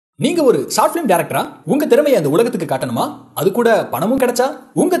நீங்க ஒரு short film டைரக்டரா உங்க திறமையை அந்த உலகத்துக்கு காட்டணுமா? அது கூட பணமும் கிடைச்சா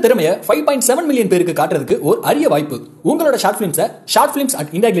உங்க திறமையை 5.7 மில்லியன் பேருக்கு காட்டுறதுக்கு ஒரு அரிய வாய்ப்பு. உங்களோட ஷார்ட் பிலிம்ஸை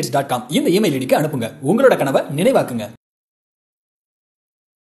shortfilms@indiaglitz.com இந்த இமெயில் ஐடிக்கு அனுப்புங்க. உங்களோட கனவை நினைவாக்குங்க.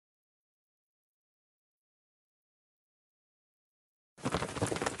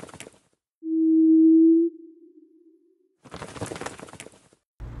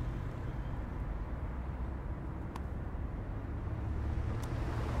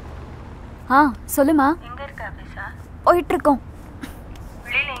 சொல்லுமா. எங்க இருக்க அபிஷா? போயிட்டு இருக்கோம்.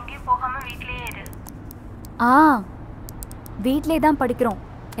 வெளியில எங்கேயும் போகாம வீட்லயே இரு. வீட்லயே தான் படிக்கிறோம்,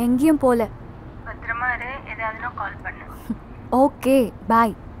 எங்கேயும் போல. பத்திரமா இரு, ஏதாவதுனா கால் பண்ணு. ஓகே,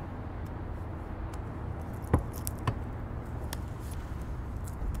 பாய்.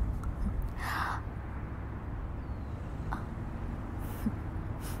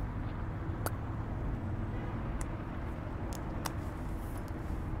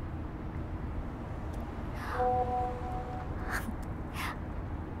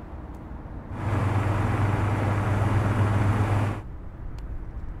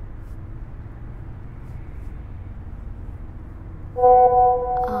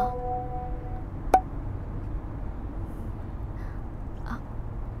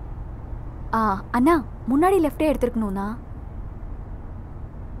 அண்ணா, முன்னாடி லெஃப்டே எடுத்துருக்கணும்ண்ணா.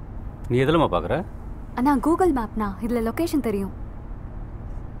 நீ எதுலமா பார்க்குற? அண்ணா, கூகுள் மேப்ண்ணா, இதில் லொக்கேஷன் தெரியும்.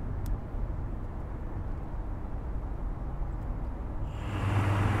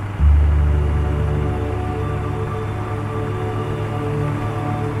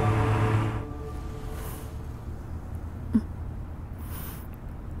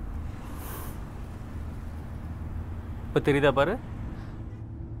 இப்போ தெரியுதா பாரு.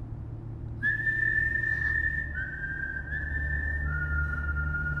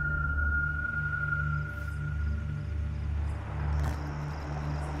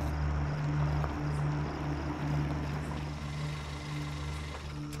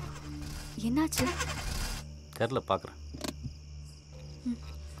 என்னாச்சு? தெரில, பார்க்குறேன்.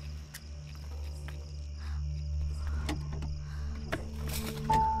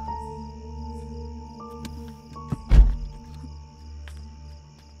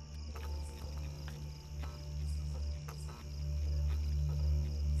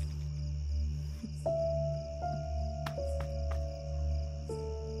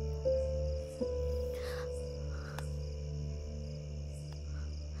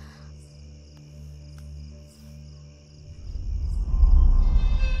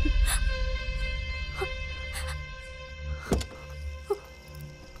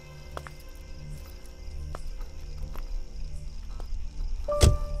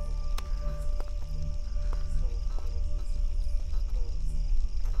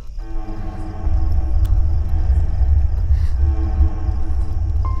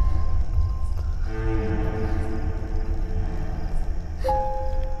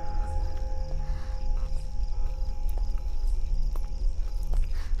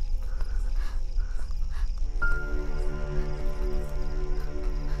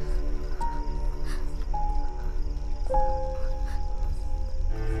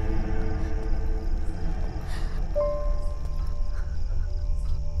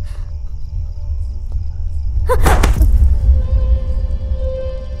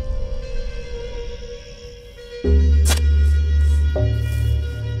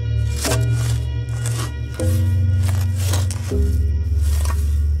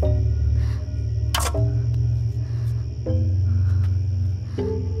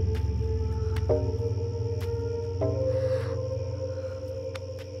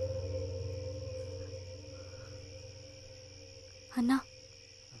 அண்ணா,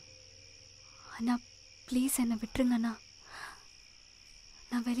 அண்ணா ப்ளீஸ் என்னை விட்டுருங்கண்ணா.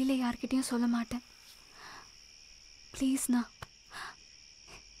 நான் வெளியில் யார்கிட்டையும் சொல்ல மாட்டேன். ப்ளீஸ்ண்ணா,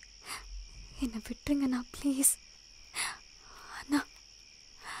 என்னை விட்டுருங்கண்ணா, ப்ளீஸ். அண்ணா,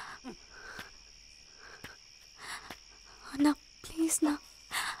 அண்ணா ப்ளீஸ்ண்ணா.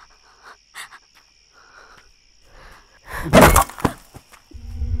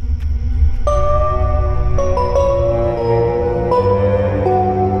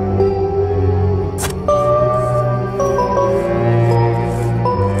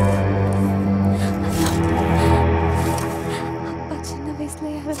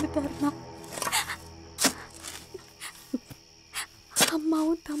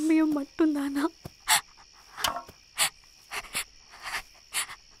 அம்மாவும் தம்பியும் மட்டும்தானா?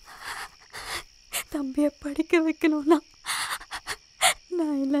 தம்பியை படிக்க வைக்கணும்னா,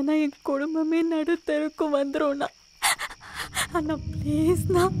 நான் இல்லைன்னா என் குடும்பமே நடுத்தருக்கு வந்துடும்ண்ணா. அண்ணா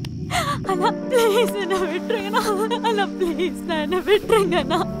ப்ளீஸ்ண்ணா, அண்ணா ப்ளீஸ் என்னை விட்டுருங்கண்ணா. அண்ணா ப்ளீஸ்ண்ணா, என்னை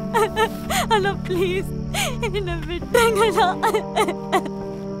விட்டுருங்கண்ணா. அண்ணா ப்ளீஸ் என்ன விட்டுருங்கண்ணா.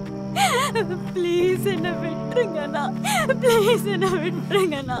 ப்ளீஸ் என்ன விட்டுருங்கண்ணா. ப்ளீஸ் என்ன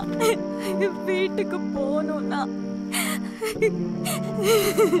விட்டுருங்கண்ணா. வீட்டுக்கு போகணும்ண்ணா.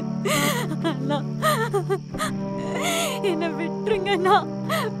 அண்ணா என்ன விட்டுருங்கண்ணா.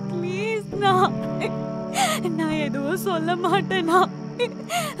 ப்ளீஸ்ண்ணா. நான் எதுவும் சொல்ல மாட்டேண்ணா.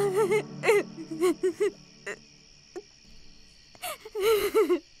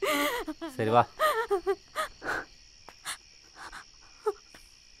 சரி வா.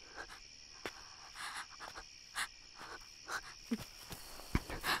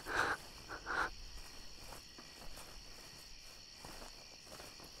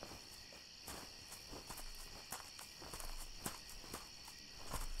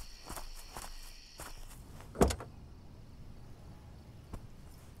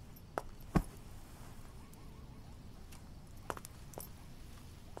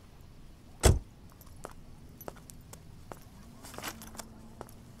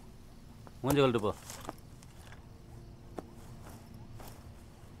 மூஞ்சி கழட்டு போ.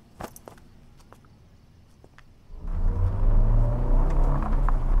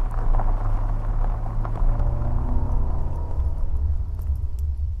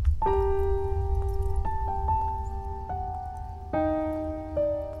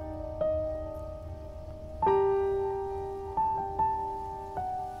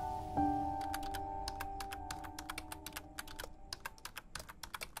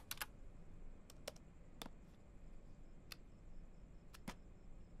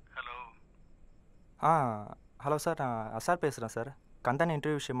 ஹலோ சார், நான் அசார் பேசுகிறேன் சார். கந்தன்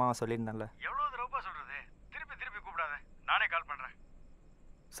இன்டர்வியூ விஷயமா சொல்லியிருந்தேன்ல. எவ்வளோ தடவை சொல்கிறது? திருப்பி திருப்பி கூப்பிடாத, நானே கால் பண்ணுறேன்.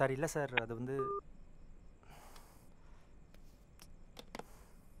 சார் இல்லை சார், அது வந்து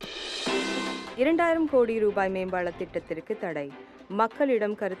 2000 கோடி ரூபாய் மேம்பால திட்டத்திற்கு தடை.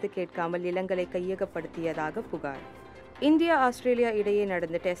 மக்களிடம் கருத்து கேட்காமல் நிலங்களை கையகப்படுத்தியதாக புகார். இந்தியா ஆஸ்திரேலியா இடையே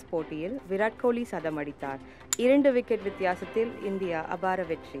நடந்த டெஸ்ட் போட்டியில் விராட் கோலி சதம் அடித்தார். 2 விக்கெட் வித்தியாசத்தில் இந்தியா அபார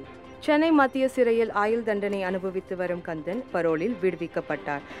வெற்றி. சென்னை மத்திய சிறையில் ஆயுள் தண்டனை அனுபவித்து வரும் கந்தன் பரோலில்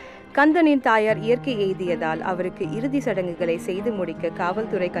விடுவிக்கப்பட்டார். கந்தனின் தாயார் இயற்கை எய்தியதால் அவருக்கு இறுதி சடங்குகளை செய்து முடிக்க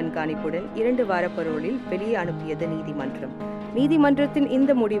காவல்துறை கண்காணிப்புடன் 2 வார பரோலில் வெளியே அனுப்பியது நீதிமன்றம். நீதிமன்றத்தின்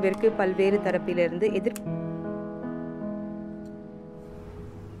இந்த முடிவிற்கு பல்வேறு தரப்பிலிருந்து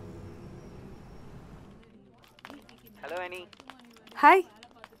ஹலோ ஆனி. ஹாய்.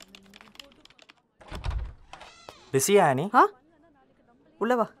 பிஸியா ஆனி?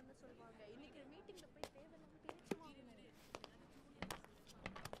 உள்ள வா.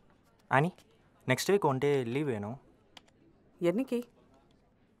 ஆனி, நெக்ஸ்ட் வீக் 1 டே லீவ் வேணும். என்னைக்கு?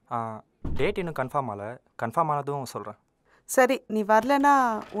 டேட் இன்னும் கன்ஃபார்ம் ஆகலை. கன்ஃபார்ம் ஆனதும் சொல்கிறேன். சரி, நீ வரலன்னா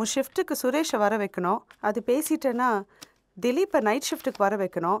உன் ஷிஃப்ட்டுக்கு சுரேஷை வர வைக்கணும். அது பேசிட்டேன்னா திலீப்பை நைட் ஷிஃப்ட்டுக்கு வர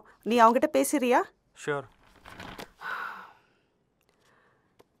வைக்கணும். நீ அவங்ககிட்ட பேசுறியா? ஷூர்.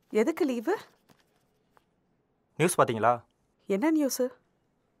 எதுக்கு லீவு? நியூஸ் பார்த்தீங்களா? என்ன நியூஸு?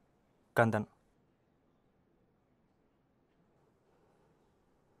 கந்தன்.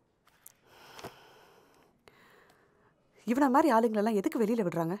 இவனை மாதிரி ஆளுங்களெல்லாம் எதுக்கு வெளியில்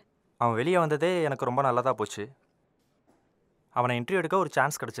விடுறாங்க? அவன் வெளியே வந்ததே எனக்கு ரொம்ப நல்லதாக போச்சு. அவனை இன்டர்வியூ எடுக்க ஒரு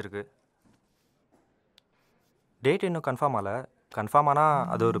சான்ஸ் கிடச்சிருக்கு. டேட் இன்னும் கன்ஃபார்ம் ஆகலை. கன்ஃபார்ம் ஆனால்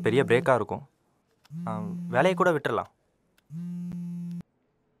அது ஒரு பெரிய பிரேக்காக இருக்கும். வேலையை கூட விட்டுடலாம்.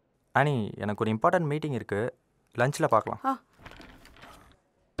 அனி, எனக்கு ஒரு இம்பார்ட்டன்ட் மீட்டிங் இருக்குது. லஞ்சில் பார்க்கலாம்.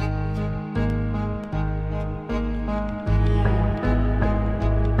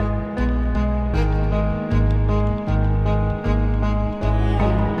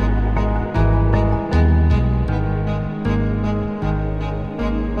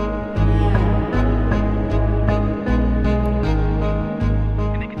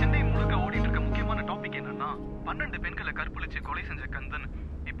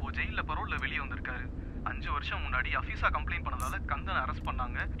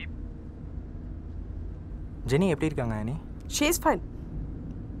 ஜெனி எப்படி இருக்காங்க ஆனி? She is fine.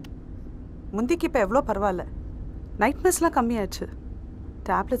 முந்திக்கு இப்போ எவ்வளோ பரவாயில்ல. நைட்மெஸ்லாம் கம்மியாச்சு.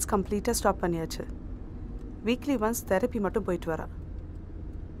 டேப்லெட்ஸ் கம்ப்ளீட்டாக ஸ்டாப் பண்ணியாச்சு. வீக்லி ஒன்ஸ் தெரப்பி மட்டும் போயிட்டு வரா.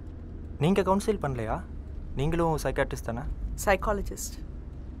 நீங்கள் கவுன்சில் பண்ணலையா? நீங்களும் சைக்காட்ரிஸ்ட் தானே? சைக்காலஜிஸ்ட்.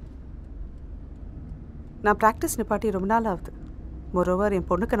 நான் ப்ராக்டிஸ் நிப்பாட்டி ரொம்ப நாள் ஆகுது. மொரோவர் என்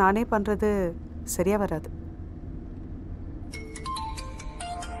பொண்ணுக்கு நானே பண்ணுறது சரியாக வராது.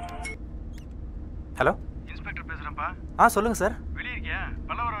 Hello, inspector பேசுகிறேன்ப்பா. சொல்லுங்கள் சார். வெளியே இருக்கியா?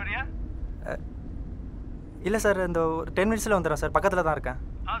 பல்லவரம் வரியா? இல்லை சார், இந்த ஒரு 10 மினிட்ஸில் வந்துடுறேன் சார். பக்கத்தில் தான் இருக்கேன்.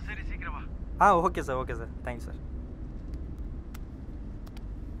 சரி, சீக்கிரம் வா. Okay sir, okay sir. Thanks sir.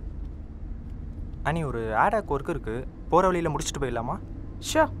 அனி, ஒரு ஆடாக் ஒர்க் இருக்குது. போகிற வழியில் முடிச்சுட்டு போயிடலாமா?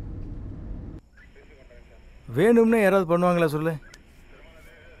 ஷோ வேணும்னே யாராவது பண்ணுவாங்களா சொல்லு.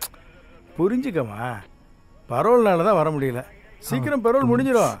 புரிஞ்சுக்கம்மா, பரோல்னால தான் வர முடியல. சீக்கிரம் பரோல்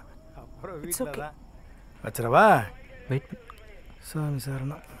முடிஞ்சிடும். அப்புறம் வீட்டில் தான் வச்சிடவா. வெயிட். சாமி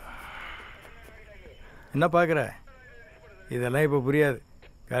சாரணா, என்ன பார்க்குற? இதெல்லாம் இப்போ புரியாது,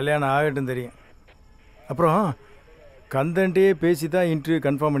 கல்யாணம் ஆகட்டும் தெரியும். அப்புறம் கந்தன்ட்டே பேசி தான் இன்டர்வியூ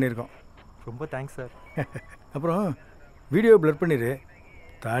கன்ஃபார்ம் பண்ணியிருக்கோம். ரொம்ப தேங்க்ஸ் சார். அப்புறம் வீடியோ பிளர் பண்ணிடு,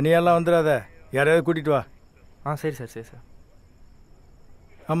 தனியாலாம் வந்துடாத, யாரையாவது கூட்டிகிட்டு வா. சரி சார், சரி சார்.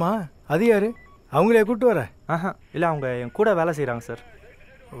 ஆமாம், அது யார்? அவங்களே கூப்பிட்டு வர? இல்லை, அவங்க என் கூட வேலை செய்கிறாங்க சார்.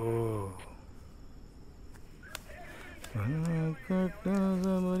 ஓ,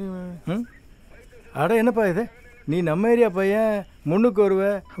 அட என்னப்பா இது, நீ நம்ம ஏரியா பையன், முன்னுக்கு வருவ,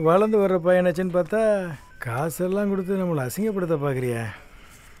 வளர்ந்து வர்ற பையனாச்சுன்னு பார்த்தா காசெல்லாம் கொடுத்து நம்மளை அசிங்கப்படுத்த பார்க்குறியா?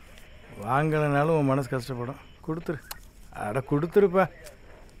 வாங்கலைனாலும் உன் மனசு கஷ்டப்படும். கொடுத்துரு. அட கொடுத்துருப்பா.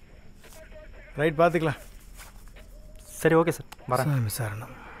 ரைட், பார்த்துக்கலாம். சரி, ஓகே சார், வரேன்.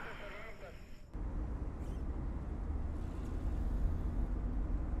 விசாரணம்.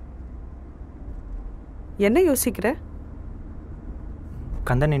 என்ன யோசிக்கிற?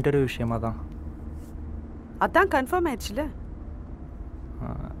 கந்தன் இன்டர்வியூ விஷயமா தான். அதான் கன்ஃபார்ம் ஆயிடுச்சுல?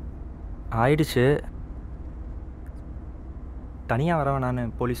 ஆயிடுச்சு. தனியாக வர வேணான்னு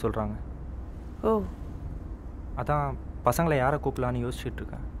போலீஸ் சொல்கிறாங்க. ஓ, அதான் பசங்களை யாரை கூப்பிடலான்னு யோசிச்சுட்டு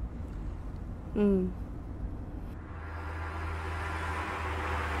இருக்கேன். ம்.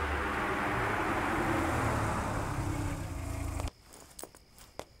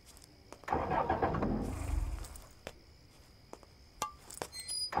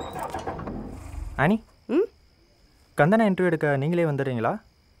 ஆனி, ம், கந்தனை இன்டர்வியூ எடுக்க நீங்களே வந்துடுறீங்களா?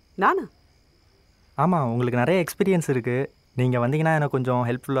 நானா? ஆமாம், உங்களுக்கு நிறைய எக்ஸ்பீரியன்ஸ் இருக்குது. நீங்கள் வந்தீங்கன்னா எனக்கு கொஞ்சம்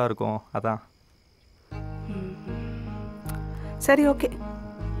ஹெல்ப்ஃபுல்லாக இருக்கும், அதான். சரி, ஓகே.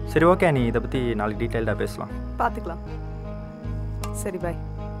 சரி, ஓகே அனி, இதை பற்றி நாளைக்கு டீட்டெயில்டாக பேசலாம். பார்த்துக்கலாம். சரி, பாய்.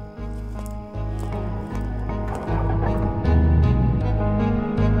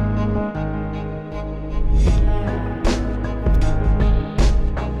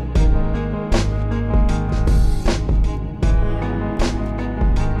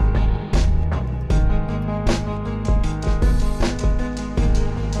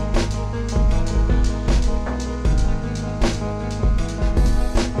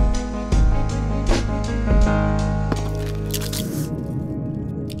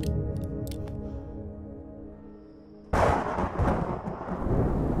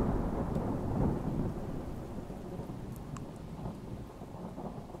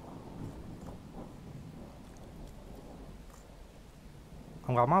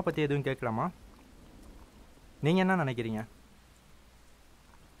 உங்கள் அம்மா பற்றி எதுவும் கேட்கலாமா? நீங்கள் என்ன நினைக்கிறீங்க?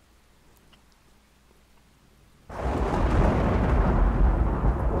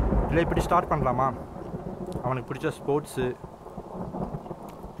 இல்லை இப்படி ஸ்டார்ட் பண்ணலாமா? அவனுக்கு பிடிச்ச ஸ்போர்ட்ஸு,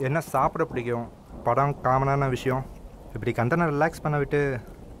 என்ன சாப்பிட பிடிக்கும், படம், காமனான விஷயம், இப்படி கண்டனை ரிலாக்ஸ் பண்ண விட்டு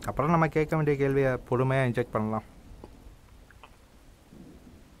அப்புறம் நம்ம கேட்க வேண்டிய கேள்வியை பொறுமையாக இன்ஜெக்ட் பண்ணலாம்.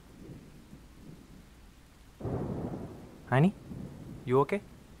 ஆனி, யூ ஓகே?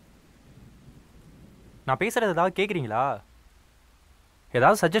 நான் பேசுகிறது ஏதாவது கேட்குறீங்களா?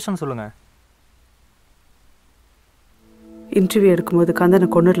 ஏதாவது சஜஷன் சொல்லுங்கள். இன்டர்வியூ எடுக்கும்போது கந்தனை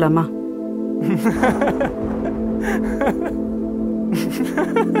கொண்டுடலாமா?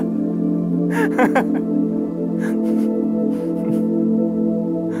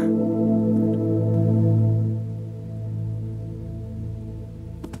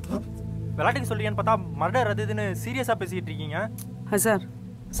 விளையாட்டுக்கு சொல்லியான்னு பார்த்தா மர்டர் அது இதுன்னு சீரியஸாக பேசிக்கிட்டு இருக்கீங்க. அசார்,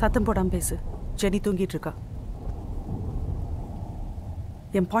 சத்தம் போடாமல் பேசு. ஜெனி தூங்கிட்டு இருக்கா.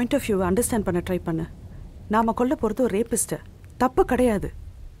 என் பாயிண்ட் ஆஃப் வியூவை அண்டர்ஸ்டாண்ட் பண்ண ட்ரை பண்ணு. நாம் கொல்ல போகிறது ஒரு ரேபிஸ்ட்டை. தப்பு கிடையாது.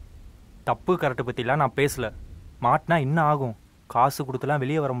 தப்பு கரெக்டு பற்றிலாம் நான் பேசல. மாட்டினா இன்னும் ஆகும். காசு கொடுத்துலாம்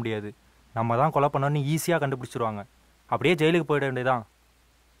வெளியே வர முடியாது. நம்ம தான் கொலை பண்ணோன்னு ஈஸியாக கண்டுபிடிச்சிருவாங்க. அப்படியே ஜெயிலுக்கு போயிட வேண்டியதான்.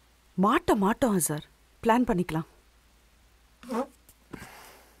 மாட்டோம் அசார், பிளான் பண்ணிக்கலாம்.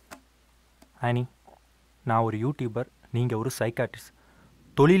 ஆனி, நான் ஒரு யூடியூபர், நீங்கள் ஒரு சைக்காட்ரிஸ்ட்.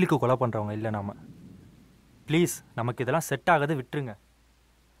 தொழிலுக்கு கொலை பண்ணுறவங்க இல்லை நாம. ப்ளீஸ், நமக்கு இதெல்லாம் செட் ஆகாது, விட்டுருங்க.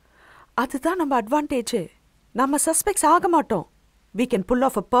 அதுதான் நம்ம அட்வான்டேஜ். நம்ம சஸ்பெக்ட்ஸ் ஆக மாட்டோம். We can pull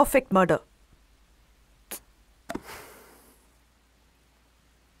off a perfect murder.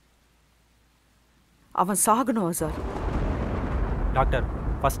 அவன் சாகணும் அசார். டாக்டர்,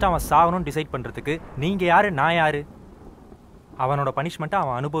 ஃபஸ்ட்டு அவன் சாகணும்னு டிசைட் பண்ணுறதுக்கு நீங்கள் யார், நான் யார்? அவனோட பனிஷ்மெண்ட்டை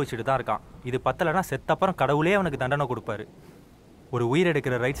அவன் அனுபவிச்சுட்டு தான் இருக்கான். இது பத்தலைன்னா செத்தப்புறம் கடவுளே அவனுக்கு தண்டனை கொடுப்பாரு. ஒரு உயிர்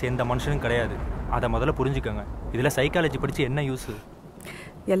எடுக்கிற ரைட்ஸ் எந்த மனுஷனும் கிடையாது. அதை முதல்ல புரிஞ்சுக்கோங்க. இதில் சைக்காலஜி படித்து என்ன யூஸு?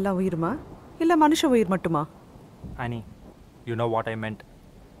 எல்லா உயிருமா இல்லை மனுஷ உயிர் மட்டுமா? ஆனி, யூ நோ வாட் ஐ மென்ட்.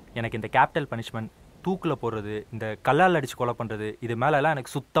 எனக்கு இந்த கேபிட்டல் பனிஷ்மெண்ட், தூக்கில் போடுறது, இந்த கல்லால் அடித்து கொலை பண்ணுறது, இது மேலெல்லாம்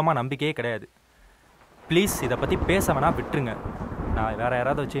எனக்கு சுத்தமாக நம்பிக்கையே கிடையாது. ப்ளீஸ் இதை பற்றி பேச வேணா விட்டுருங்க. நான் வேறு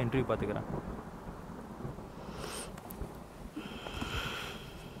யாராவது வச்சு இன்டர்வியூ பார்த்துக்கிறேன்.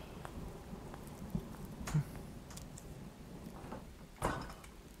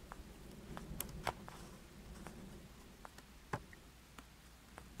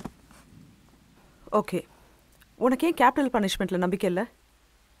 ஓகே, உனக்கு ஏன் கேபிட்டல் பனிஷ்மெண்ட்டில் நம்பிக்கை இல்லை?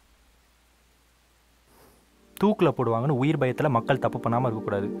 தூக்கில் போடுவாங்கன்னு உயிர் பயத்தில் மக்கள் தப்பு பண்ணாமல்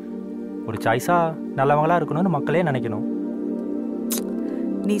இருக்கக்கூடாது. ஒரு சாய்ஸாக நல்லவங்களாக இருக்கணும்னு மக்களே நினைக்கணும்.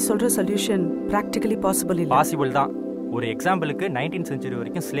 நீ சொல்கிற சொல்யூஷன் ப்ராக்டிக்கலி பாசிபிள் இல்லை. பாசிபிள் தான். ஒரு எக்ஸாம்பிளுக்கு 19th century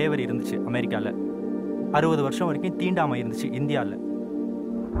வரைக்கும் ஸ்லேவரி இருந்துச்சு அமெரிக்காவில். 60 வருஷம் வரைக்கும் தீண்டாமை இருந்துச்சு இந்தியாவில்.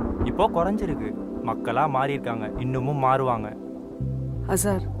 இப்போது குறைஞ்சிருக்கு. மக்களாக மாறியிருக்காங்க, இன்னமும் மாறுவாங்க.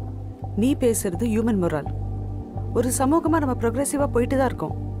 அசார், நீ பேசுறது ஹியூமன் மொரால். ஒரு சமூகமாக நம்ம ப்ரோக்ரெசிவாக போயிட்டு தான்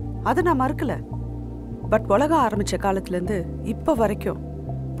இருக்கோம், அதை நான் மறுக்கல. பட் உலகம் ஆரம்பித்த காலத்துலேருந்து இப்போ வரைக்கும்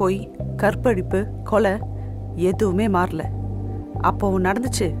பொய், கற்பழிப்பு, கொலை எதுவுமே மாறல. அப்போவும்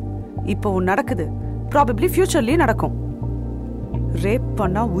நடந்துச்சு, இப்போவும் நடக்குது, ப்ராபப்ளி ஃப்யூச்சர்லேயும் நடக்கும். ரேப்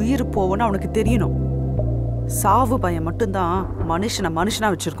பண்ணால் உயிர் போவோன்னு அவனுக்கு தெரியணும். சாவு பயம் மட்டும்தான்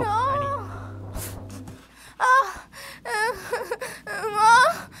மனுஷனா வச்சிருக்கோம்.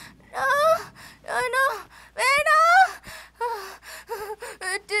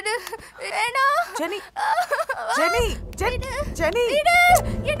 Jenny, Jenny, Jenny, Jenny,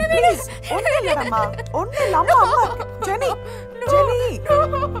 please, ஒன்றும் இல்லைடம்மா, ஒன்றும் இல்லை. அம்மா, அம்மா இருக்கு. ஜெனி, ஜெனி,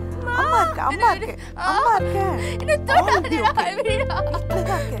 அம்மா இருக்கு, அம்மா இருக்கு, அம்மா இருக்கு. கண்ணை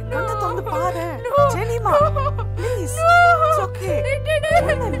திறந்து பாரு. ஜெனிமா, ப்ளீஸ், இட்ஸ் ஓகே,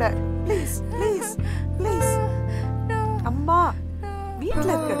 ஒன்றும் இல்லை. Please, please, please. அம்மா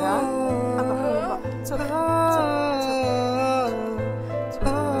வீட்டில் இருக்கடா.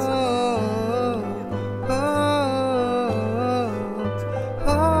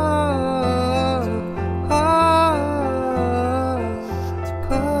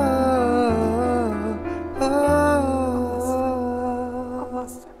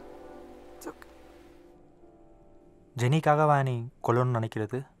 ஜெனிக்காகவா நீ கொல்லணும்னு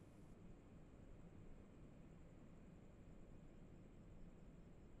நினைக்கிறது?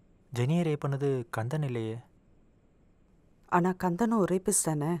 ஜெனியை ரேப் பண்ணது கந்தன் இல்லையே. ஆனால் கந்தனும் ஒரு ரேபிஸ்ட்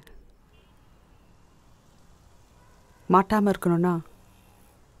தானே. மாட்டாமல் இருக்கணும்னா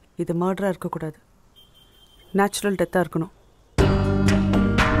இது மர்டராக இருக்கக்கூடாது, நேச்சுரல் டெத்தாக இருக்கணும்.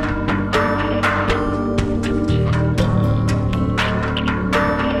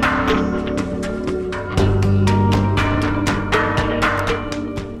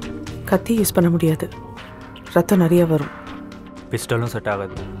 கத்தி யூஸ் பண்ண முடியாது, ரத்தம் நிறைய வரும். பிஸ்டலும் செட்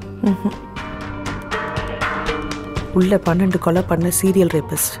ஆகாது. உள்ள 12 கொலை பண்ண சீரியல்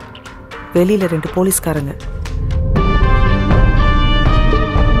ரேபிஸ்ட், வெளியில் 2 போலீஸ்காரங்க.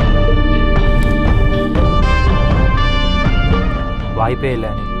 வாய்ப்பே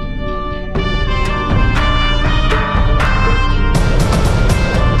இல்லை.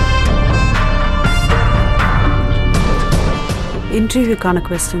 இன்டர்வியூக்கான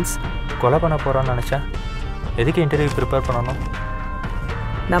கொஸ்டின்ஸ். கொலை பண்ண போகிறான்னு நினச்சேன். எதுக்கு இன்டர்வியூ ப்ரிப்பேர் பண்ணணும்?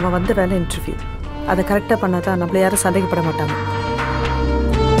 நம்ம வந்த வேலை இன்டர்வியூ, அதை கரெக்டாக பண்ணால் தான் நம்மள யாரும் சந்தேகப்பட மாட்டாங்க.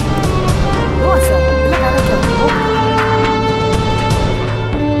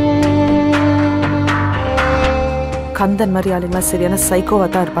 கந்தன் மாதிரி ஆளுங்களாம் சரியான சைக்கோவாக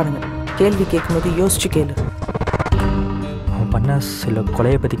தான் இருப்பானுங்க. கேள்வி கேட்கும்போது யோசிச்சு கேளு. அவன் பண்ண சில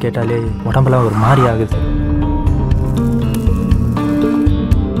கொலையை பற்றி கேட்டாலே உடம்புலாம் ஒரு மாதிரி ஆகுது.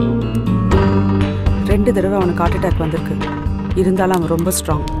 2 தடவை அவனுக்கு ஹார்ட் அட்டாக் வந்திருக்கு. இருந்தாலும் அவன் ரொம்ப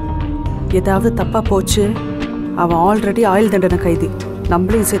ஸ்ட்ராங். ஏதாவது தப்பாக போச்சு, அவன் ஆல்ரெடி ஆயுள் தண்டனை கைதி.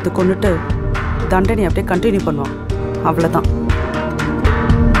 நம்மளையும் சேர்த்து கொண்டுட்டு தண்டனை அப்படியே கண்டினியூ பண்ணுவான். அவ்வளோதான்.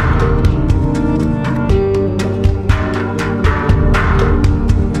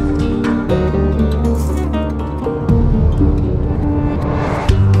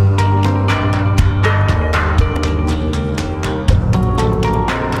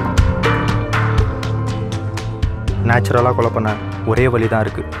 நேச்சுரலாக கொலை பண்ண ஒரே வழி தான்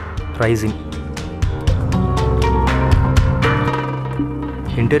இருக்குது, ரைசிங்.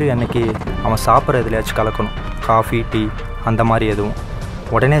 இன்டர்வியூ அன்னைக்கு அவன் சாப்பிட்ற எதுலையாச்சும் கலக்கணும். காஃபி, டீ அந்த மாதிரி எதுவும்.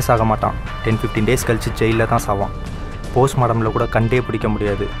 உடனே சாக மாட்டான். 10-15 days கழித்து ஜெயிலில் தான் சாவான். போஸ்ட்மார்ட்டமில் கூட கண்டே பிடிக்க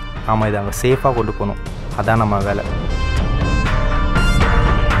முடியாது. நாம் இதை அங்கே சேஃபாக கொண்டு போகணும். அதான் நம்ம வேலை.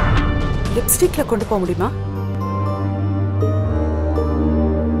 லிப்ஸ்டிக்கில் கொண்டு போக முடியுமா?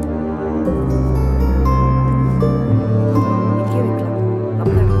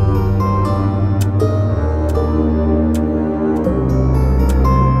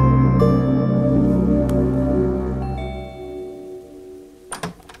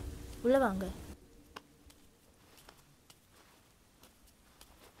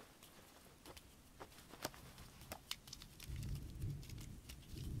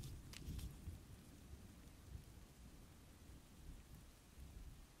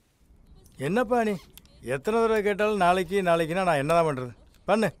 என்னப்பா நீ எத்தனை தடவை கேட்டாலும் நாளைக்குன்னா நான் என்ன தான் பண்ணுறது?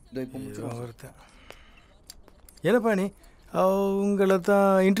 பண்ணு. ஒருத்தன் என்னப்பா நீ உங்களை தான்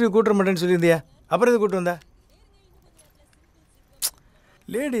இன்டர்வியூ கூட்ட மாட்டேன்னு சொல்லியிருந்தியா, அப்புறம் எது கூட்டு வந்தா?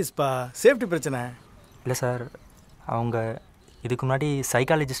 லேடிஸ்ப்பா, சேஃப்டி பிரச்சனை. இல்லை சார், அவங்க இதுக்கு முன்னாடி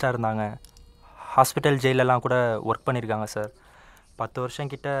சைக்காலஜிஸ்டாக இருந்தாங்க. ஹாஸ்பிட்டல் ஜெயிலெல்லாம் கூட ஒர்க் பண்ணியிருக்காங்க சார். 10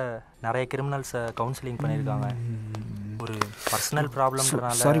 வருஷம் கிட்ட நிறைய கிரிமினல்ஸை கவுன்சிலிங் பண்ணியிருக்காங்க. ஒரு பர்சனல்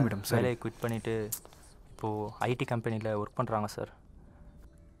ப்ராப்ளம்ன்றனால வேலையை குவிட் பண்ணிவிட்டு இப்போது ஐடி கம்பெனியில் ஒர்க் பண்ணுறாங்க சார்.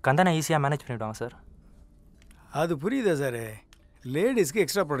 கந்தனை ஈஸியாக மேனேஜ் பண்ணிவிடுவாங்க சார். அது புரியுதா சார்? லேடிஸ்க்கு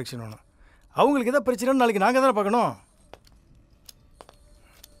எக்ஸ்ட்ரா ப்ரொடெக்ஷன் வேணும். அவங்களுக்கு எதாவது பிரச்சனைன்னு நாளைக்கு நாங்கள் தானே பார்க்கணும்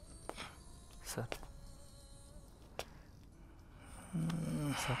சார்.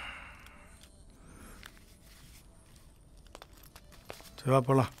 சார் சரி, வா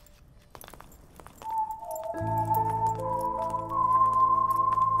போகலாம்.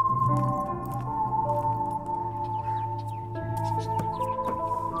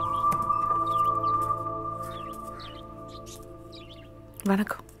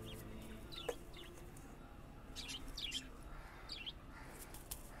 வணக்கம்.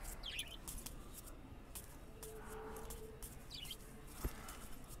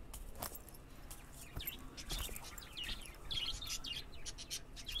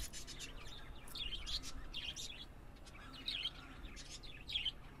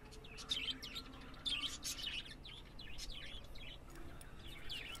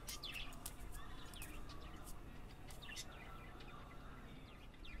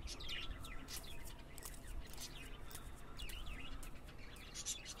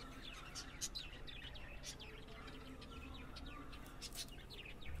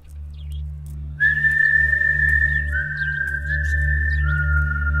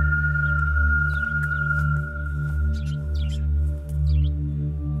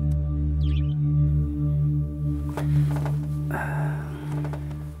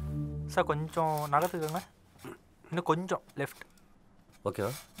 சார் கொஞ்சம் நகர்த்துக்கோங்க, இன்னும் கொஞ்சம் லெஃப்ட்.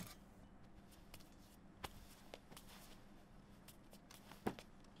 ஓகேவா?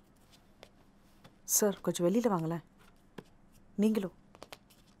 சார் கொஞ்சம் வெளியில் வாங்களேன். நீங்களும்.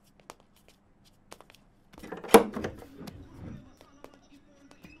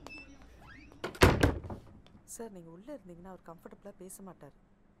 சார் நீங்கள் உள்ளே இருந்தீங்கன்னா அவர் கம்ஃபர்டபுளாக பேச மாட்டார்.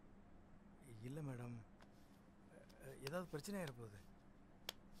 இல்லை மேடம், ஏதாவது பிரச்சனையாக இருப்போது.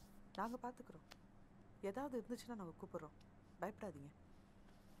 நாங்கள் பார்த்துக்குறோம். ஏதாவது இருந்துச்சுன்னா நாங்கள் கூப்பிட்றோம், பயப்படாதீங்க.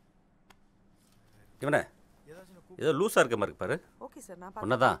 இவனே ஏதோ லூஸாக இருக்க மாதிரி பாரு. ஓகே சார், நான்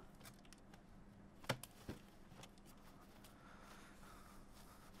ஒன்றதான்.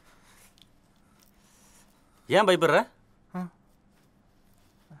 ஏன் பயப்படுற?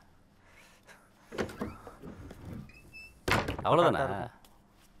 அவ்வளோதானே?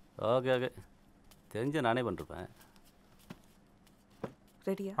 ஓகே ஓகே, தெரிஞ்ச நானே பண்ணிருப்பேன்.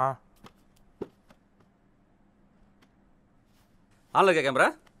 ரெடியா? ஆன்ல இருக்க கேமரா?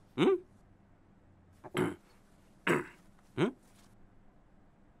 ம் ம்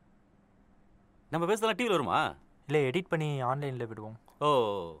நம்ம பேசுறதெல்லாம் டிவியில் வருமா? இல்லை, எடிட் பண்ணி ஆன்லைனில் விடுவோம். ஓ,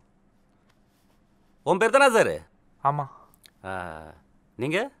 உன் பேர் தானே சார்? ஆமாம்.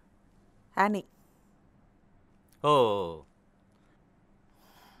 நீங்கள்? ஆனி. ஓ,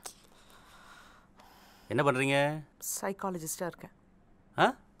 என்ன பண்ணுறீங்க? சைக்காலஜிஸ்டாக இருக்கேன். ஆ,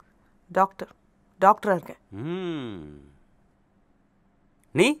 டாக்டராக இருக்கேன்.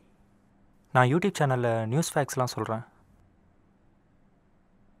 நீ? நான் யூடியூப் சேனலில் நியூஸ் ஃபேக்ஸ்லாம் சொல்கிறேன்.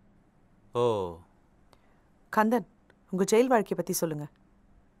 ஓ, கந்தன், உங்கள் ஜெயில் வாழ்க்கையை பற்றி சொல்லுங்கள்.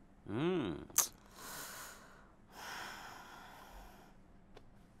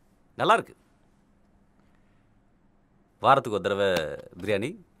 நல்லா இருக்கு. வாரத்துக்கு ஒரு தடவை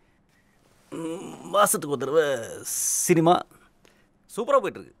பிரியாணி, மாதத்துக்கு ஒரு தடவை சினிமா, சூப்பராக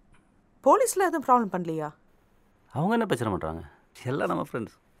போயிட்டுருக்கு. போலீஸில் எதுவும் ப்ராப்ளம் பண்ணலையா? அவங்க என்ன பிரச்சனை பண்ணுறாங்க? எல்லாம் நம்ம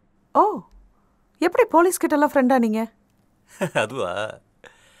ஃப்ரெண்ட்ஸ். ஓ, எப்படி போலீஸ்கிட்டலாம் ஃப்ரெண்டா நீங்கள்? அதுவா,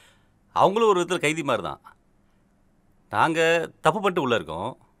 அவங்களும் ஒரு விதத்தில் கைதி மாதிரி தான். நாங்கள் தப்பு பண்ணிட்டு உள்ளே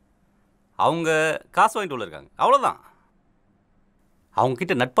இருக்கோம், அவங்க காசு வாங்கிட்டு உள்ளே இருக்காங்க, அவ்வளோதான்.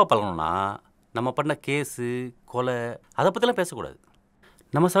 அவங்கக்கிட்ட நட்பாக பழகணும்னா நம்ம பண்ண கேஸு கொலை அதை பற்றிலாம் பேசக்கூடாது.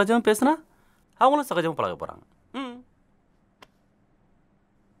 நம்ம சகஜமாக பேசுனா அவங்களும் சகஜமாக பழக போகிறாங்க.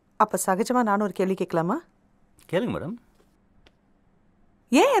 அப்போ சகஜமாக நானும் ஒரு கேள்வி கேட்கலாமா? கேளுங்க மேடம்.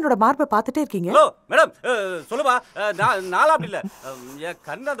 ஏன் என்னோட மார்பை பார்த்துட்டே இருக்கீங்க? ஹலோ மேடம், சொல்லுவா. நாளா அப்படி இல்லை, என்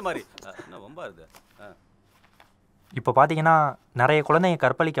கண்ணு அது மாதிரி ரொம்ப இருக்குது. இப்போ பார்த்தீங்கன்னா நிறைய குழந்தைங்க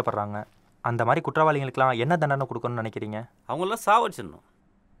கற்பழிக்கப்படுறாங்க. அந்த மாதிரி குற்றவாளிகளுக்கெல்லாம் என்ன தண்டனை கொடுக்கணும்னு நினைக்கிறீங்க? அவங்களெல்லாம் சாவடிச்சிடணும்.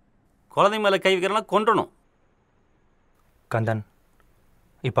 குழந்தைங்க மேலே கை வைக்கிறனா கொன்றணும். கந்தன்,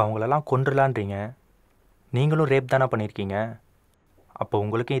 இப்போ அவங்களெல்லாம் கொன்றுலான்றீங்க, நீங்களும் ரேப் தானே பண்ணியிருக்கீங்க, அப்போ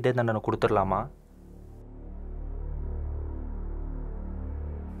உங்களுக்கும் இதே தண்டனை கொடுத்துடலாமா?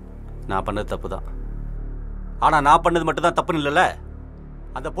 நான் பண்ணது தப்பு தான். ஆனால் நான் பண்ணது மட்டும் தான் தப்புன்னு இல்லைல்ல,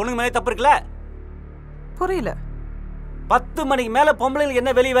 அந்த பொண்ணுங்க மேலே தப்பு இருக்குல்ல? புரியல. 10 மணிக்கு மேலே பொம்பளைங்களுக்கு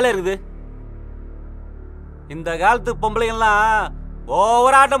என்ன வெளியே வேலை இருக்குது? இந்த காலத்து பொம்பளைங்கள்லாம்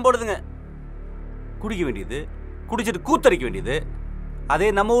ஓவர் ஆட்டம் போடுதுங்க. குடிக்க வேண்டியது, குடிச்சிட்டு கூத்தடிக்க வேண்டியது. அதே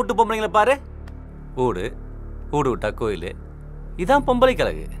நம்ம வீட்டு பொம்பளைங்களை பாரு, ஊடு விட்டா கோயில். இதான் பொம்பளை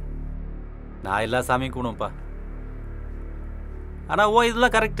கழகு. நான் எல்லா சாமியும் கூணும்ப்பா. ஆனால்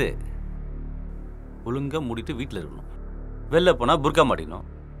இதெல்லாம் கரெக்டு. ஒழுங்காக மூடிட்டு வீட்டில் இருக்கணும். வெளில போனால் புர்கா மாட்டிக்கணும்.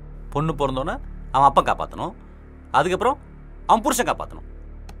 பொண்ணு பிறந்தோன்னே அவன் அப்பா காப்பாற்றணும். அதுக்கப்புறம் அவன் புருஷன் காப்பாற்றணும்.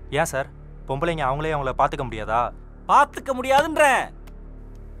 ஏன் சார் பொம்பளைங்க அவங்களே அவங்கள பார்த்துக்க முடியாதா? பார்த்துக்க முடியாதுன்ற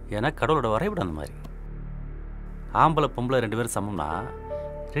ஏன்னா கடவுளோட வரைவிட அந்த மாதிரி. ஆம்பளை பொம்பளை 2 பேரும் சமம்னா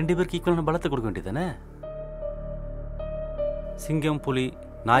 2 பேருக்கு ஈக்குவலான பலத்தை கொடுக்க வேண்டியது தானே. சிங்கம், புலி,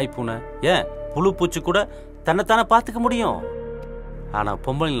 நாய், பூனை, ஏன் புழு பூச்சி கூட தன்னைத்தானே பார்த்துக்க முடியும். ஆனால்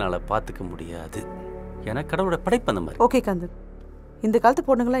பொம்பளைங்களால பார்த்துக்க முடியாது. ஏன்னா கடவுளோட படைப்பு அந்த மாதிரி. ஓகே கந்தன், இந்த காலத்து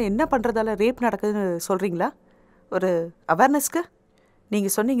பொண்ணுங்களாம் என்ன பண்ணுறதால ரேப் நடக்குதுன்னு சொல்கிறீங்களா? ஒரு அவேர்னஸ்க்கு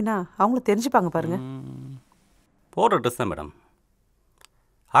நீங்கள் சொன்னீங்கன்னா அவங்களும் தெரிஞ்சுப்பாங்க பாருங்க. போடுற ட்ரெஸ் தான் மேடம்.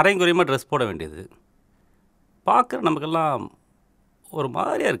 அரைங்குறையமாக ட்ரெஸ் போட வேண்டியது பார்க்குற நமக்கெல்லாம் ஒரு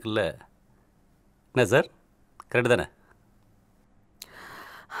மாதிரியாக இருக்குல்ல. என்ன சார், கரெக்டு தானே?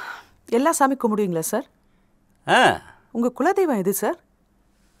 எல்லா சாமி கும்பிடுவீங்களா சார்? உங்கள் குலதெய்வம் எது சார்?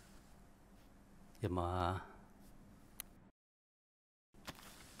 ஏம்மா,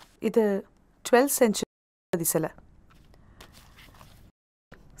 இது 12th century சிலை,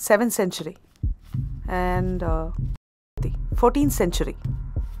 7th century and 14th century.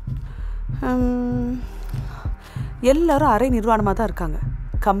 எல்லாரும் அரை நிர்வாணமாக தான் இருக்காங்க,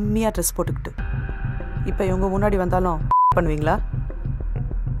 கம்மியாக ட்ரெஸ் போட்டுக்கிட்டு. இப்போ இவங்க முன்னாடி வந்தாலும் பண்ணுவீங்களா?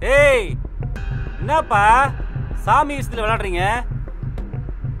 ஏய் என்னப்பா சாமி விஷயத்தில் விளையாடுறீங்க?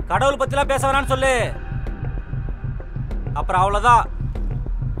 கடவுள் பற்றிலாம் பேச வேணான்னு சொல்லு, அப்புறம் அவ்வளோதான்.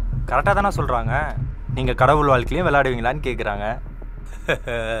 கரெக்டாக தானே சொல்கிறாங்க. நீங்கள் கடவுள் வாழ்க்கையிலையும் விளையாடுவீங்களான்னு கேட்குறாங்க.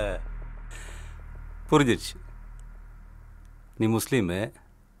 புரிஞ்சிருச்சு. நீ முஸ்லீமு,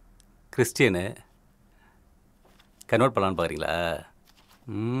 கிறிஸ்டியனு கன்வெர்ட் பண்ணலான்னு பார்க்குறீங்களா?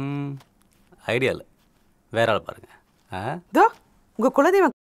 ஐடியா இல்லை, வேற ஆள் பாருங்க. தோ உங்கள்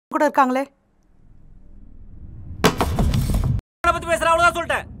குலதெய்வம் கூட இருக்காங்களே. பற்றி பேசுகிற அவ்வளோதான்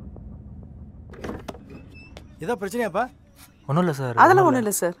சொல்லிட்டேன். ஏதோ பிரச்சனையாப்பா? ஒன்றும் இல்லை சார். அதெல்லாம் ஒன்றும்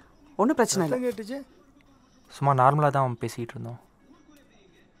இல்லை சார், ஒன்றும் பிரச்சனை இல்லை. கேட்டுச்சு, சும்மா நார்மலாக தான் பேசிகிட்டு இருந்தோம்.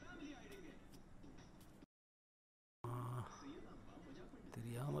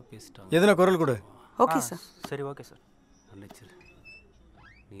 தெரியாமல் பேசிட்டாங்க. எதுனா குரல் கொடு. Okay sir. சரி ஓகே சார். நினைச்சிரு,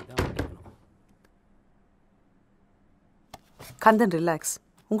 நீ தான் கந்தன் ரிலாக்ஸ்.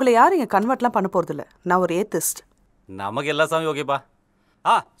 உங்களை யாரும் இங்கே கன்வெர்ட்லாம் பண்ண போகிறதில்ல. நான் ஒரு ஏத்திஸ்ட். நமக்கு எல்லா சாமி ஓகேப்பா.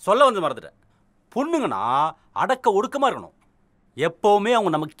 சொல்ல வந்து மறந்துட்டேன். பொண்ணுங்கன்னா அடக்க ஒடுக்கமாக இருக்கணும். எப்போவுமே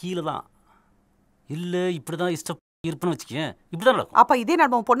அவங்க நமக்கு கீழே தான். இல்லை இப்படி தான் இஷ்டம் இருப்புன்னு வச்சுக்கேன், இப்படி தான் நடக்கும். அப்போ இதே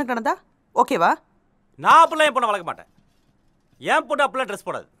நம்ம பொண்ணு கிடந்தா ஓகேவா? நான் அப்படிலாம் என் பொண்ணை வளர்க்க மாட்டேன். என் பொண்ணு அப்படிலாம் ட்ரெஸ்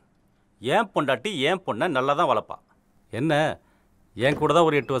போடாது. என் பொண்டாட்டி என் பொண்ணை நல்லா தான் வளர்ப்பா. என்ன என் கூட தான்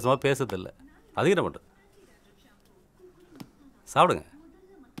ஒரு 8 வருஷமாக பேசுறதில்லை. அதுக்கு என்ன பண்ணுறது? சாப்பிடுங்க,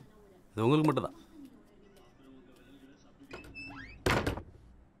 இது உங்களுக்கு மட்டும்தான்.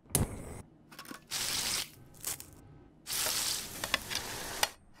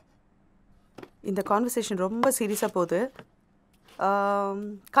 இந்த கான்வர்சேஷன் ரொம்ப சீரியஸாக போகுது.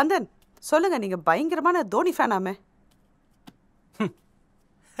 கந்தன் சொல்லுங்க, நீங்கள் பயங்கரமான தோனி ஃபேனாமே.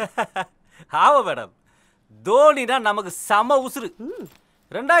 ஆமா மேடம், தோனினா நமக்கு செம உசுறு.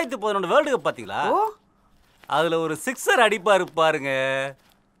 2011 வேர்ல்டு கப் பார்த்தீங்களா? அதில் ஒரு 6 அடிப்பாரு பாருங்க,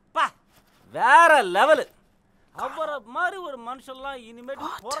 பா வேற லெவலு. அவரை மாதிரி ஒரு மனுஷன்லாம்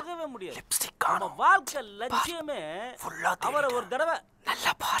இனிமேட்டு பிறக்கவே முடியாது. வாழ்க்கை லட்சியமே அவரை ஒரு தடவை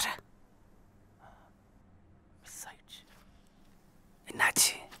நல்லா பாரு.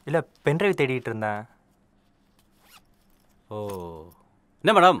 என்னாச்சு? இல்லை பென்ட்ரைவ் தேடிட்டு இருந்தேன். ஓ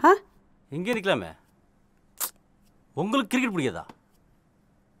என்ன மேடம் இங்கே நிற்கலாமே? உங்களுக்கு கிரிக்கெட் பிடிக்காதா?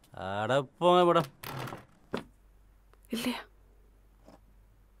 அடப்போங்க மேடம். இல்லையா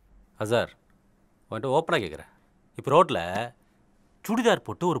அசார், வந்துட்டு ஓப்பனாக கேட்குறேன். இப்போ ரோட்டில் சுடிதார்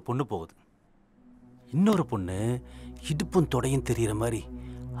போட்டு ஒரு பொண்ணு போகுது. இன்னொரு பொண்ணு இடுப்பும் தொடையும் தெரிகிற மாதிரி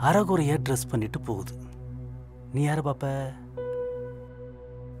அரைகுறையாக ட்ரெஸ் பண்ணிட்டு போகுது. நீ யாரை பார்ப்ப?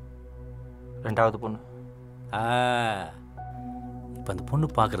 ரெண்டாவது பொண்ணு. இப்போ அந்த பொண்ணு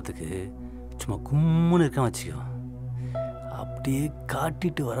பார்க்குறதுக்கு சும்மா கும்முன்னு இருக்கான்னு வச்சுக்கோ. அப்படியே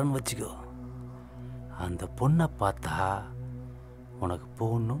காட்டிட்டு வரேன்னு வச்சுக்கோ, அந்த பொண்ணை பார்த்தா உனக்கு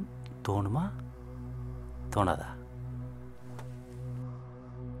போகணும்னு தோணுமா தோணாதா?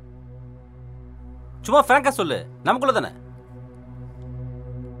 சும்மா ஃப்ராங்கா சொல்லு, நமக்குள்ள தானே.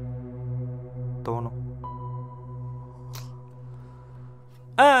 தோணும்.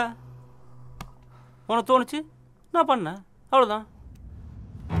 உனக்கு தோணுச்சு, நான் பண்ணேன், அவ்வளோதான்.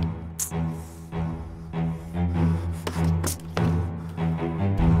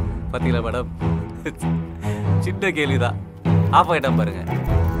 பார்த்தீங்களா மேடம், சின்ன கேள்விதான், ஆஃப் ஆகிட்டா பாருங்க.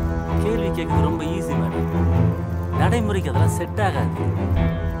 கேள்வி கேட்குறது ரொம்ப ஈஸி மேடம், நடைமுறைக்கு அதெல்லாம் செட் ஆகாது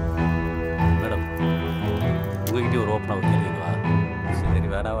மேடம். உங்ககிட்ட ஒரு ஓப்பனாக ஒரு கேள்விங்களா? சரி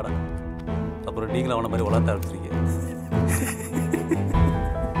வேணா வேணா, அப்புறம் நீங்களும் அவனை மாதிரி வளர்த்த ஆரம்பிச்சிருக்கீங்க.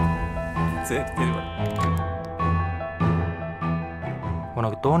 சரி சரி.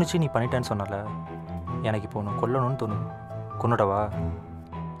 உனக்கு தோணுச்சு, நீ பண்ணிட்டேன்னு சொன்னல. எனக்கு இப்போ உன்னை கொல்லணும்னு தோணுது. கொன்னுடவா?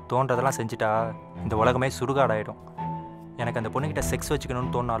 தோன்றதெல்லாம் செஞ்சுட்டா இந்த உலகமே சுடுகாடாயிடும். எனக்கு அந்த பொண்ணுக்கிட்ட செக்ஸ்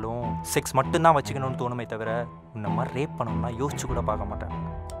வச்சுக்கணும்னு தோணாலும் செக்ஸ் மட்டும்தான் வச்சுக்கணும்னு தோணுமே தவிர உன்னை மாதிரி ரேப் பண்ணணும்னா யோசிச்சு கூட பார்க்க மாட்டேன்.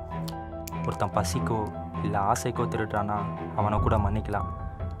 ஒருத்தன் பசிக்கோ இல்லை ஆசைக்கோ திருடுறானா அவனை கூட மன்னிக்கலாம்.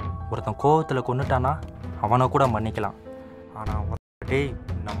 ஒருத்தன் கோவத்தில் கொண்டுட்டானா அவனை கூட மன்னிக்கலாம். ஆனால் டேய்,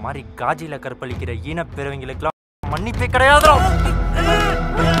 இந்த மாதிரி காஜியில் கற்பழிக்கிற ஈனப்பிறவங்களுக்கெல்லாம் மன்னிப்பே கிடையாதுடா.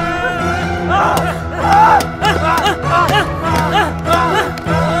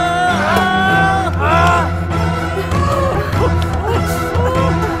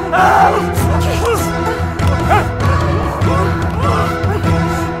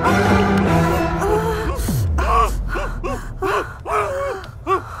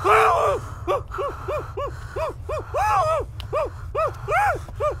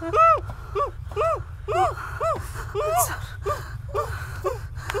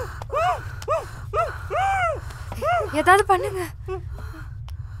 ஏதாவது பண்ணுங்க.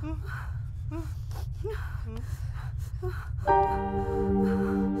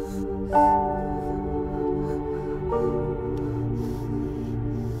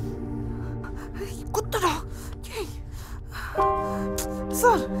 குத்துடா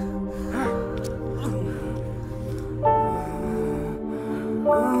சார்.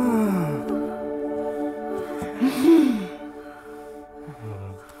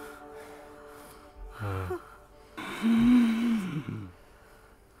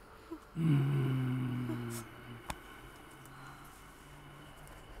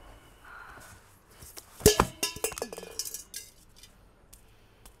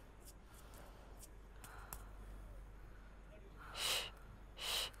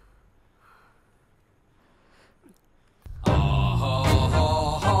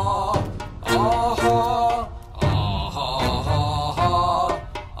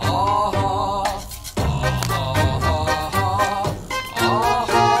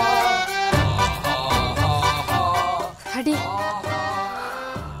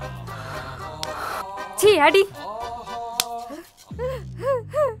 அடி.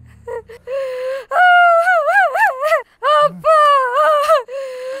 அப்பா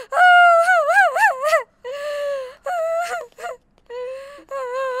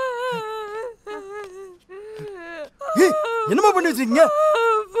என்னமா பண்ணி வச்சிருக்கீங்க?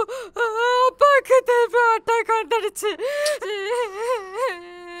 அப்பாக்கு திருப்பி அட்டாக் வந்துடுச்சு.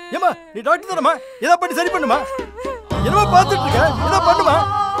 ஏமா நீ டாக்டர் தானமா, ஏதா பண்ணி சரி பண்ணுமா? என்னமா பார்த்துட்டு இருக்க, ஏதா பண்ணுமா?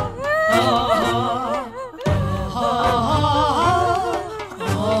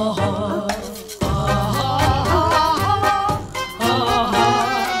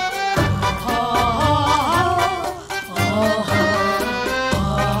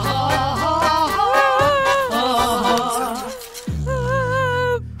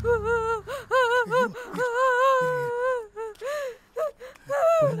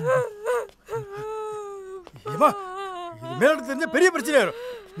 பெரிய பிரச்சனை வரும்.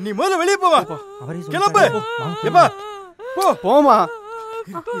 நீ முதல்ல வெளியே போவா. கிளம்பு. எப்பா போ. போமா.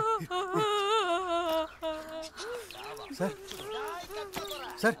 சார்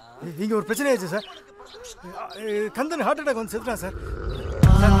சார் இங்க ஒரு பிரச்சனை ஆயிடுச்சு சார். கந்தன் ஹார்ட் அட்டாக் வந்து செத்துட்டான் சார்.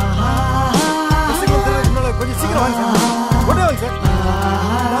 கொஞ்சம் சீக்கிரம் வாங்க சார். உடனே வாங்க சார்.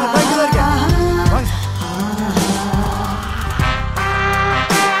 நான் இங்கே தான் இருக்கேன். வாங்க சார்.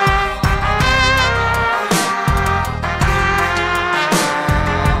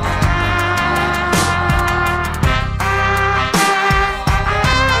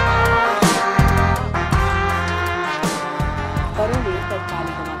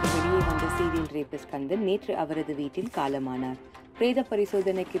 கந்தன் நேற்று அவரது வீட்டில் காலமானார். பிரேத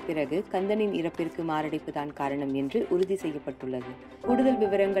பரிசோதனைக்கு பிறகு கந்தனின் இறப்பிற்கு மாரடைப்பு தான் காரணம் என்று உறுதி செய்யப்பட்டுள்ளது. கூடுதல்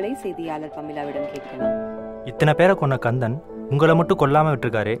விவரங்களை செய்தியாளர் பமிலாவிடம் கேட்கலாம். இத்தனை பேரை கொண்ட கந்தன் உங்களை மட்டும் கொல்லாமல்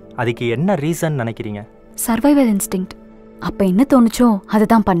விட்டுருக்காரு. அதுக்கு என்ன ரீசன் நினைக்கிறீங்க? Survival instinct. அப்போ என்ன தோணுச்சோ அதை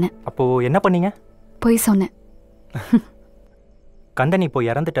தான் பண்ணேன். அப்போது என்ன பண்ணீங்க? போய் சொன்னேன். கந்தன் இப்போ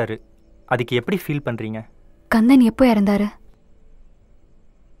இறந்துட்டாரு. அதுக்கு எப்படி ஃபீல் பண்ணுறீங்க? கந்தன் எப்போ இறந்தாரு?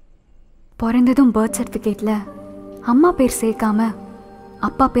 பிறந்ததும் பர்த் சர்டிஃபிகேட்டில் அம்மா பேர் சேர்க்காம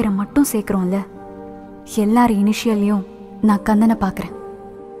அப்பா பேரை மட்டும் சேர்க்குறோம்ல, எல்லார் இனிஷியல்லையும் நான் கந்தனை பார்க்குறேன்.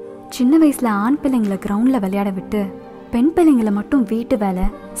 சின்ன வயசில் ஆண் பிள்ளைங்களை கிரவுண்டில் விளையாட விட்டு பெண் பிள்ளைங்களை மட்டும் வீட்டு வேலை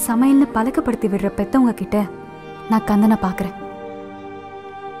சமையல்னு பழக்கப்படுத்தி விடுற பெற்றவங்க கிட்ட நான் கந்தனை பார்க்குறேன்.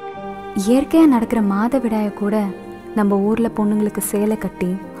 இயற்கையாக நடக்கிற மாதவிடாய கூட நம்ம ஊரில் பொண்ணுங்களுக்கு சேலை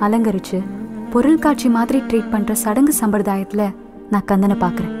கட்டி அலங்கரித்து பொருள் காட்சி மாதிரி ட்ரீட் பண்ணுற சடங்கு சம்பிரதாயத்தில் நான் கந்தனை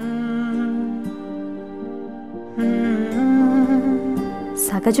பார்க்குறேன்.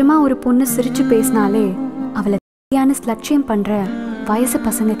 சகஜமாக ஒரு பொண்ணு சிரிச்சு பேசினாலே அவளை சரியான லட்சியம் பண்ணுற வயசு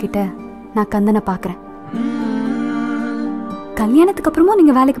பசங்க கிட்ட நான் கந்தனை பார்க்குறேன். கல்யாணத்துக்கு அப்புறமும்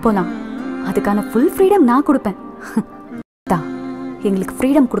நீங்கள் வேலைக்கு போகலாம், அதுக்கான ஃபுல் ஃப்ரீடம் நான் கொடுப்பேன். எங்களுக்கு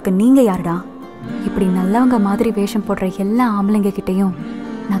ஃப்ரீடம் கொடுக்க நீங்கள் யாருடா? இப்படி நல்லவங்க மாதிரி வேஷம் போடுற எல்லா ஆம்பளைங்க கிட்டையும்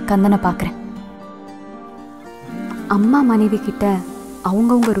நான் கந்தனை பார்க்குறேன். அம்மா மனைவி கிட்ட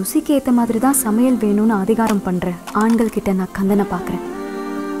அவங்கவுங்க ருசிக்கு ஏற்ற மாதிரி தான் சமையல் வேணும்னு அதிகாரம் பண்ணுற ஆண்கள் கிட்ட நான் கந்தனை பார்க்குறேன்.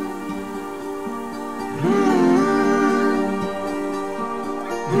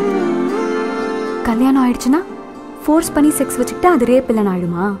 கல்யாணம் ஆயிடுச்சுன்னா ஃபோர்ஸ் பண்ணி செக்ஸ் வச்சுக்கிட்டா அது ரேப் இல்லைன்னு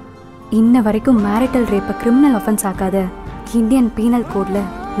ஆயிடுமா? இன்ன வரைக்கும் marital ரேப்பை criminal offence ஆக்காத Indian penal கோடில்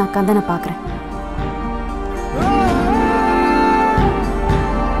நான் கந்தனை பார்க்குறேன்.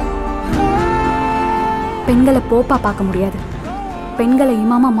 பெண்களை போப்பா பார்க்க முடியாது, பெண்களை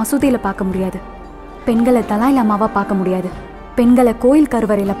இமாமா மசூதியில் பார்க்க முடியாது, பெண்களை தலாய் அம்மாவா பார்க்க முடியாது, பெண்களை கோயில்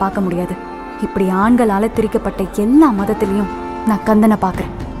கருவறையில் பார்க்க முடியாது. இப்படி ஆண்களால் திரிக்கப்பட்ட எல்லா மதத்திலையும் நான் கந்தனை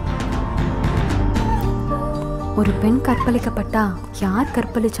பார்க்குறேன். ஒரு பெண் கற்பழிக்கப்பட்டா யார்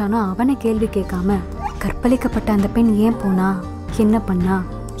கற்பழிச்சானோ அவனை கேள்வி கேட்காம கற்பழிக்கப்பட்ட அந்த பெண் ஏன் போனா, என்ன பண்ணா,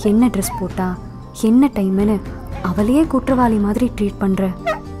 என்ன ட்ரெஸ் போட்டா, என்ன டைம்னு அவளையே குற்றவாளி மாதிரி ட்ரீட் பண்ற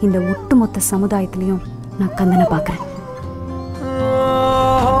இந்த ஒட்டுமொத்த சமுதாயத்திலையும் நான் கந்தனை பார்க்குறேன்.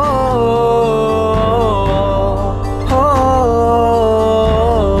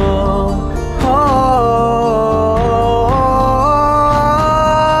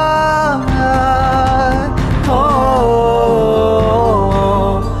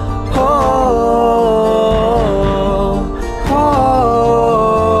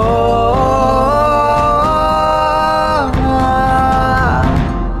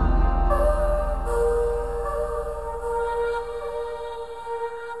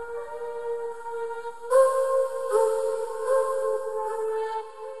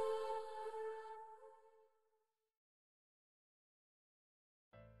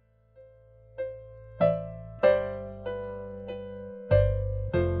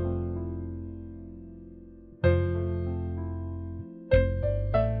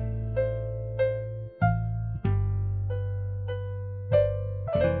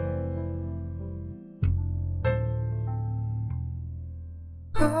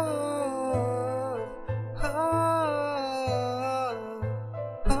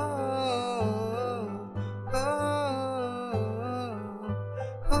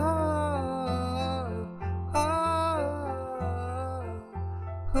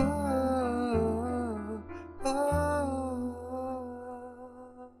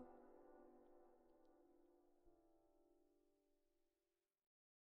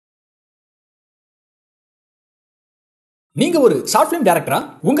 நீங்க ஒரு ஷார்ட் பிலிம் டைரக்டரா?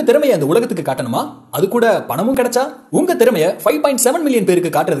 உங்க திறமையை அந்த உலகத்துக்கு காட்டணுமா? அது கூட பணமும் கிடைச்சா உங்க திறமையை 5.7 மில்லியன்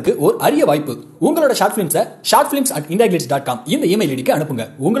பேருக்கு காட்டுறதுக்கு ஒரு அரிய வாய்ப்பு. உங்களோட ஷார்ட் பிலிம்ஸை shortfilms@indiaglitz.com இந்த இமெயில் ஐடிக்கு அனுப்புங்க.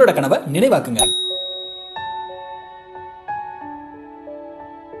 உங்களோட கனவை நினைவாக்குங்க.